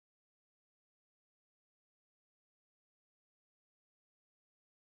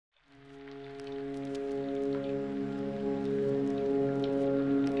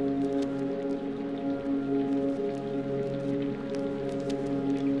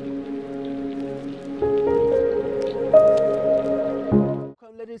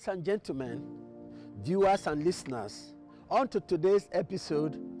ladies and gentlemen, viewers and listeners, on to today's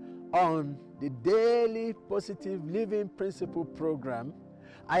episode on the Daily Positive Living Principle Program.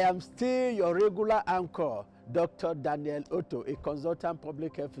 I am still your regular anchor, Dr. Daniel Otto, a consultant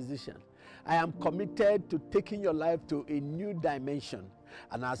public health physician. I am committed to taking your life to a new dimension.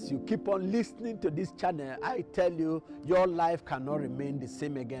 And as you keep on listening to this channel, I tell you, your life cannot remain the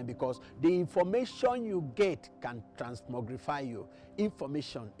same again, because the information you get can transmogrify you.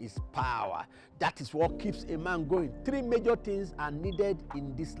 Information is power. That is what keeps a man going. 3 major things are needed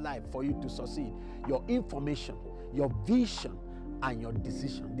in this life for you to succeed: your information, your vision, and your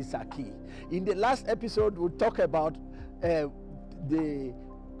decision. These are key. In the last episode, we'll talk about the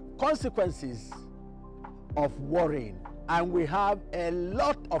consequences of worrying. And we have a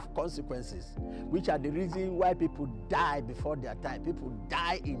lot of consequences, which are the reason why people die before their time. People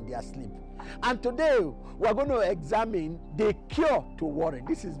die in their sleep. And today, we're going to examine the cure to worry.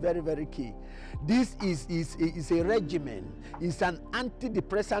 This is very, very key. This is a regimen. It's an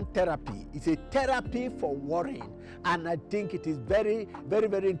antidepressant therapy. It's a therapy for worrying. And I think it is very, very,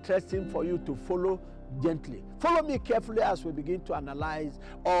 very interesting for you to follow gently. Follow me carefully as we begin to analyze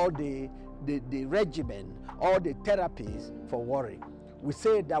all the regimen, all the therapies for worry. We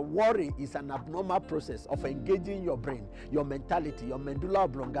say that worry is an abnormal process of engaging your brain, your mentality, your medulla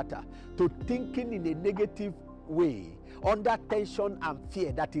oblongata, to thinking in a negative way, under tension and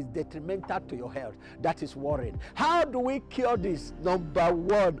fear that is detrimental to your health. That is worrying. How do we cure this? Number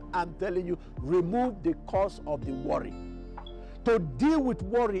one, I'm telling you, remove the cause of the worry. To deal with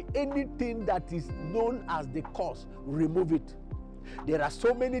worry, anything that is known as the cause, remove it. There are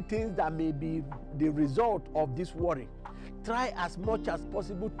so many things that may be the result of this worry. Try as much as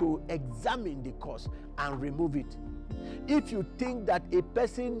possible to examine the cause and remove it. If you think that a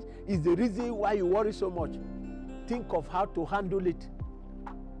person is the reason why you worry so much, think of how to handle it.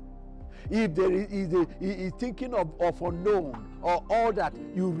 If there is thinking of unknown or all that,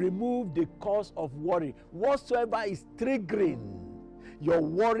 you remove the cause of worry. Whatsoever is triggering your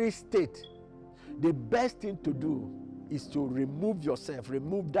worry state, the best thing to do is to remove yourself,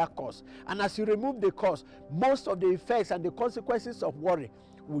 remove that cause. And as you remove the cause, most of the effects and the consequences of worry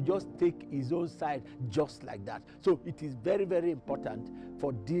will just take its own side just like that. So it is very, very important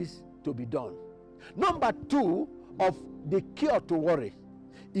for this to be done. Number two of the cure to worry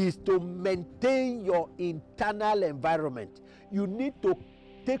is to maintain your internal environment. You need to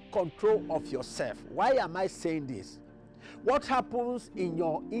take control of yourself. Why am I saying this? What happens in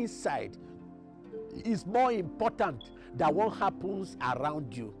your inside is more important than what happens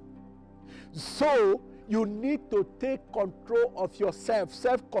around you. So you need to take control of yourself.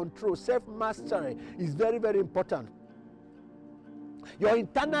 Self-control, self-mastery is very, very important. Your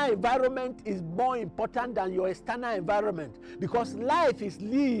internal environment is more important than your external environment, because life is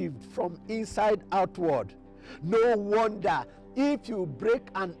lived from inside outward. No wonder if you break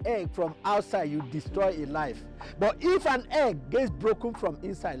an egg from outside, you destroy a life. But if an egg gets broken from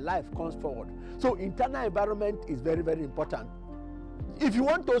inside, life comes forward. So internal environment is very, very important. If you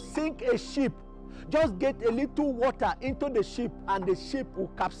want to sink a ship, just get a little water into the ship and the ship will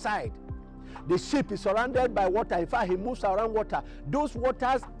capsize. The ship is surrounded by water. In fact, he moves around water. Those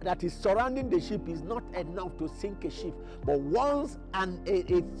waters that is surrounding the ship is not enough to sink a ship. But once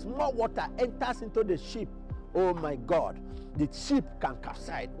a small water enters into the ship, oh my God, the ship can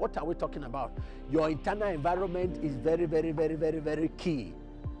capsize. What are we talking about? Your internal environment is very, very, very, very, very key.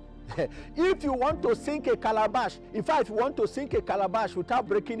 If you want to sink a calabash, in fact, if you want to sink a calabash without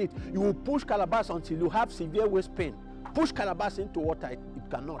breaking it, you will push calabash until you have severe waist pain. Push calabash into water, it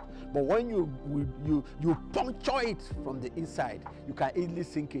cannot. But when you puncture it from the inside, you can easily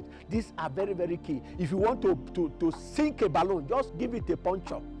sink it. These are very, very key. If you want to sink a balloon, just give it a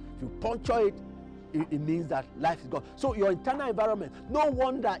puncture. If you puncture it, it means that life is gone. So your internal environment, no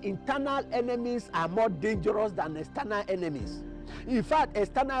wonder internal enemies are more dangerous than external enemies. In fact,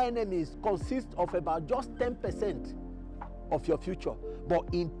 external enemies consist of about just 10% of your future.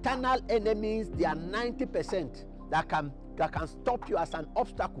 But internal enemies, they are 90% that can stop you as an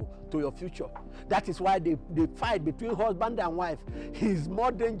obstacle to your future. That is why the fight between husband and wife is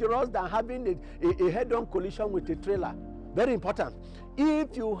more dangerous than having a head-on collision with a trailer. Very important.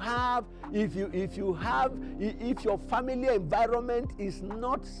 If your family environment is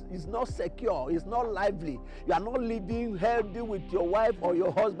not secure, is not lively, you are not living healthy with your wife or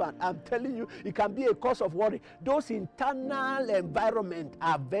your husband, I'm telling you, it can be a cause of worry. Those internal environment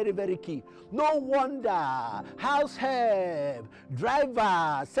are very, very key. No wonder house help,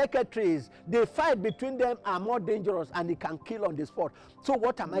 driver, secretaries, the fight between them are more dangerous and it can kill on the spot. So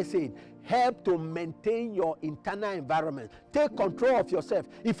what am I saying? Help to maintain your internal environment. Take control of yourself.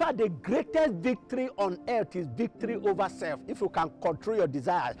 In fact, the greatest victory on earth is victory over self. If you can control your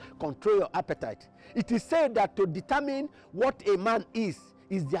desires, control your appetite. It is said that to determine what a man is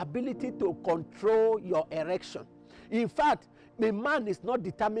the ability to control your erection. In fact, a man is not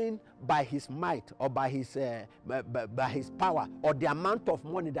determined by his might or by his power or the amount of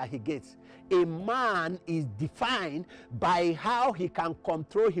money that he gets. A man is defined by how he can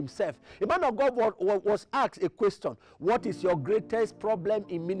control himself. A man of God was asked a question: what is your greatest problem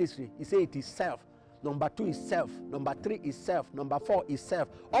in ministry? He said it is self. Number 2 is self. Number 3 is self. Number 4 is self.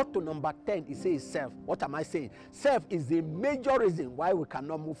 Up to number 10, he says self. What am I saying? Self is the major reason why we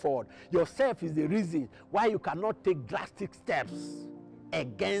cannot move forward. Yourself is the reason why you cannot take drastic steps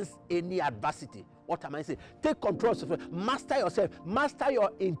against any adversity. What am I saying? Take control of yourself. Master yourself. Master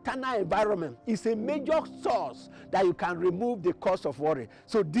your internal environment. It's a major source that you can remove the cause of worry.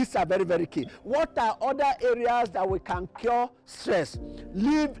 So these are very, very key. What are other areas that we can cure stress?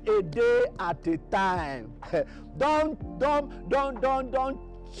 Live a day at a time. Don't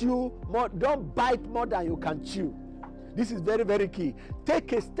chew more. Don't bite more than you can chew. This is very, very key.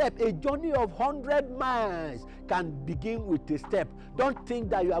 Take a step. A journey of 100 miles can begin with a step. Don't think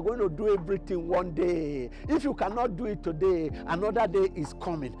that you are going to do everything one day. If you cannot do it today, another day is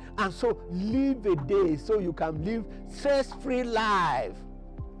coming. And so live a day so you can live stress-free life.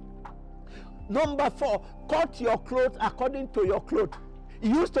 Number 4, cut your clothes according to your clothes. It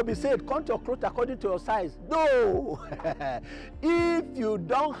used to be said, cut your clothes according to your size. No. If you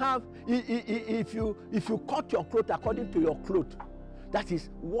don't have, if you cut your clothes according to your clothes, that is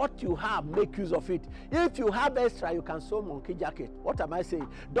what you have, make use of it. If you have extra, you can sew monkey jacket. What am I saying?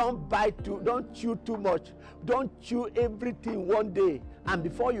 Don't don't chew too much. Don't chew everything one day. And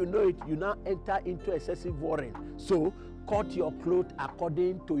before you know it, you now enter into excessive worrying. So cut your clothes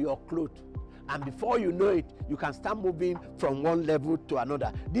according to your clothes. And before you know it, you can start moving from one level to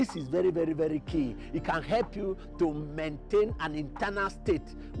another. This is very, very, very key. It can help you to maintain an internal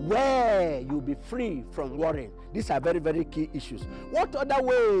state where you'll be free from worrying. These are very, very key issues. What other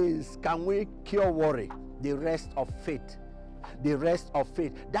ways can we cure worry? The rest of faith. The rest of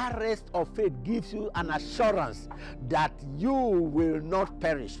faith. That rest of faith gives you an assurance that you will not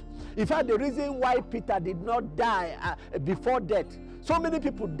perish. In fact, the reason why Peter did not die before death, so many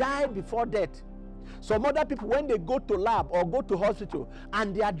people died before death. Some other people, when they go to lab or go to hospital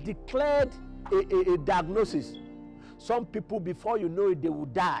and they are declared a diagnosis, some people, before you know it, they will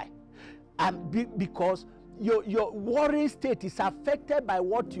die. And because your worry state is affected by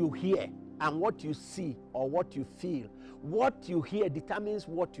what you hear and what you see or what you feel. What you hear determines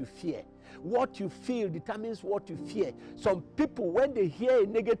what you fear. What you feel determines what you fear. Some people, when they hear a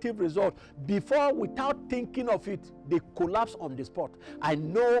negative result, without thinking of it, they collapse on the spot. I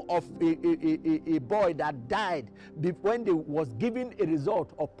know of a boy that died when they was given a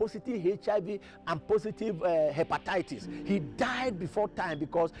result of positive HIV and positive hepatitis. He died before time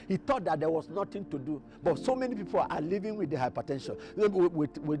because he thought that there was nothing to do. But so many people are living with the hypertension,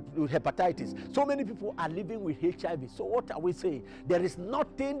 with hepatitis. So many people are living with HIV. So what are we saying? There is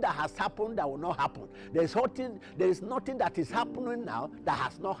nothing that has happened that will not happen. There is nothing that is happening now that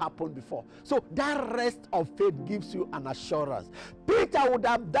has not happened before. So that rest of faith gives you an assurance. Peter would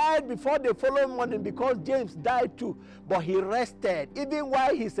have died before the following morning because James died too, but he rested. Even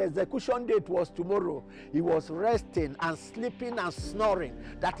while his execution date was tomorrow, he was resting and sleeping and snoring.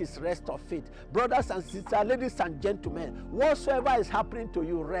 That is rest of faith. Brothers and sisters, ladies and gentlemen, whatsoever is happening to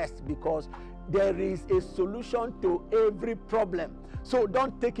you, rest, because there is a solution to every problem. So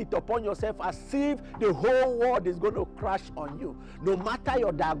don't take it upon yourself as if the whole world is going to crash on you. No matter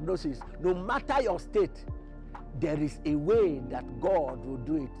your diagnosis, no matter your state, there is a way that God will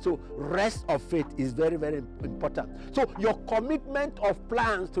do it. So rest of faith is very, very important. So your commitment of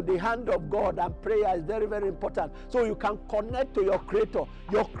plans to the hand of God and prayer is very, very important. So you can connect to your Creator.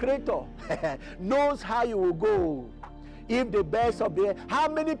 Your Creator knows how you will go. If the birds of the air, how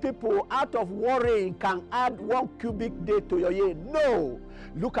many people out of worrying can add 1 cubic day to your year? No.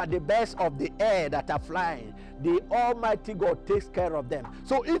 Look at the birds of the air that are flying. The Almighty God takes care of them.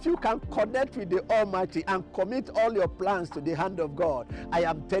 So if you can connect with the Almighty and commit all your plans to the hand of God, I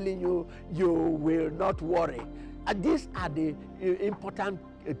am telling you, you will not worry. And these are the important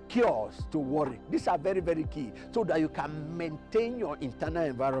cures to worry. These are very, very key so that you can maintain your internal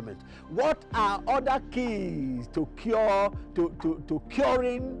environment. What are other keys to curing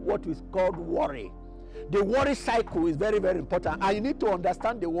what is called worry? The worry cycle is very, very important, and you need to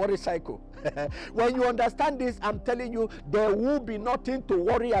understand the worry cycle. When you understand this, I'm telling you, there will be nothing to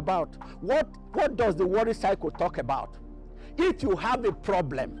worry about. What does the worry cycle talk about? If you have a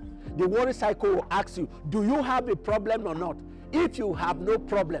problem, the worry cycle will ask you, do you have a problem or not? If you have no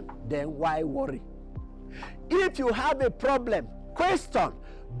problem, then why worry? If you have a problem, question,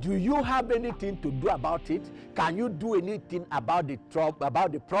 do you have anything to do about it? Can you do anything about the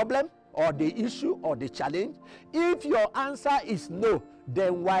problem or the issue or the challenge? If your answer is no,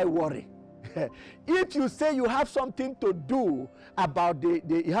 then why worry? If you say you have something to do about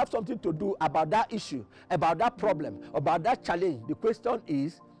you have something to do about that issue, about that problem, about that challenge, the question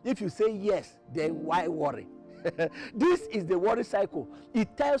is, if you say yes, then why worry? This is the worry cycle.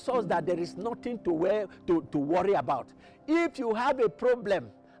 It tells us that there is nothing to worry about. If you have a problem,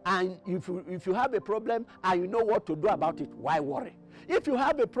 and if you have a problem and you know what to do about it, why worry? If you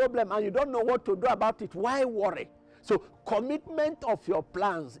have a problem and you don't know what to do about it, why worry? So commitment of your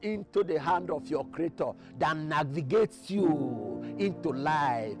plans into the hand of your Creator that navigates you into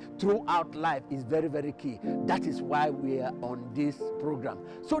life, throughout life, is very, very key. That is why we are on this program,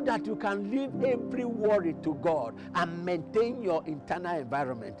 so that you can leave every worry to God and maintain your internal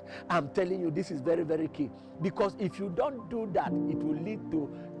environment. I'm telling you, this is very, very key, because if you don't do that, it will lead to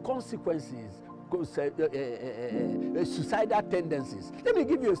consequences, suicidal tendencies. Let me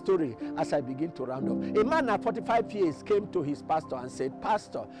give you a story as I begin to round up. A man at 45 years came to his pastor and said,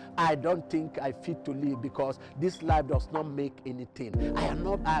 "Pastor, I don't think I fit to live because this life does not make anything. I am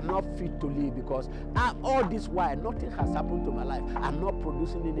not fit to live because all this while nothing has happened to my life. I'm not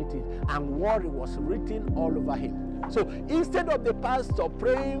producing anything." And worry was written all over him. So instead of the pastor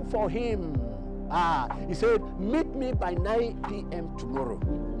praying for him, he said, "Meet me by 9 p.m. tomorrow."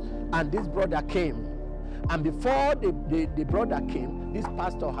 And this brother came. And before the brother came, this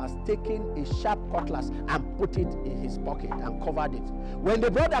pastor has taken a sharp cutlass and put it in his pocket and covered it. When the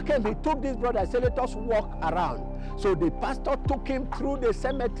brother came, he took this brother and said, "Let us walk around." So the pastor took him through the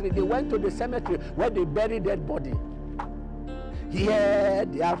cemetery. They went to the cemetery where they buried dead body. Hear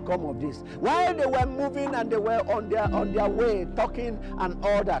the outcome of this. While they were moving and they were on their way, talking and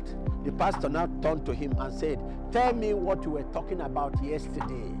all that, the pastor now turned to him and said, "Tell me what you were talking about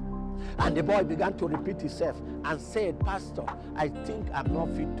yesterday." And the boy began to repeat himself and said, "Pastor, I think I'm not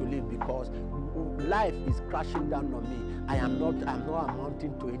fit to live because life is crashing down on me. I'm not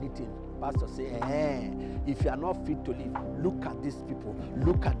amounting to anything." Pastor said, "If you are not fit to live, look at these people.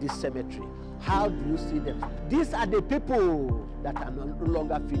 Look at this cemetery. How do you see them? These are the people that are no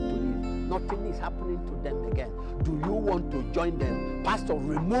longer fit to live. Nothing is happening to them again. Do you want to join them?" Pastor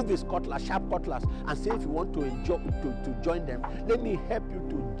removed his cutlass, sharp cutlass, and said, "If you want to join them, let me help you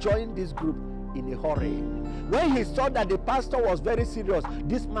to join this group in a hurry." When he saw that the pastor was very serious,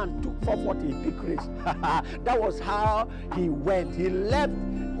 this man took 440, he picked race. That was how he went. He left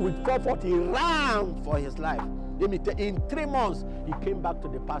with 440, he ran for his life. Let me tell you, in 3 months, he came back to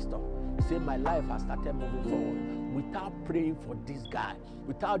the pastor. He said, "My life has started moving forward." Without praying for this guy,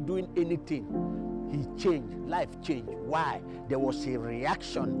 without doing anything, he changed. Life changed. Why? There was a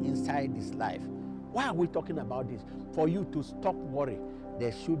reaction inside his life. Why are we talking about this? For you to stop worry,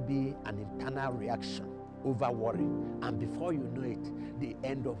 there should be an internal reaction over worry. And before you know it, the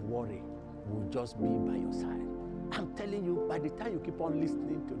end of worry will just be by your side. I'm telling you, by the time you keep on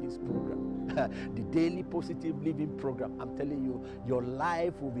listening to this program, the Daily Positive Living Program, I'm telling you, your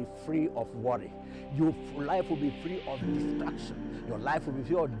life will be free of worry. Your life will be free of distraction. Your life will be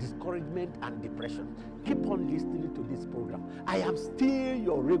free of discouragement and depression. Keep on listening to this program. I am still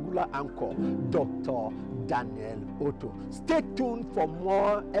your regular anchor, Dr. Daniel Otto. Stay tuned for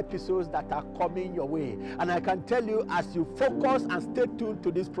more episodes that are coming your way. And I can tell you, as you focus and stay tuned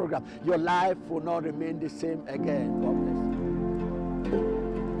to this program, your life will not remain the same again. God bless you.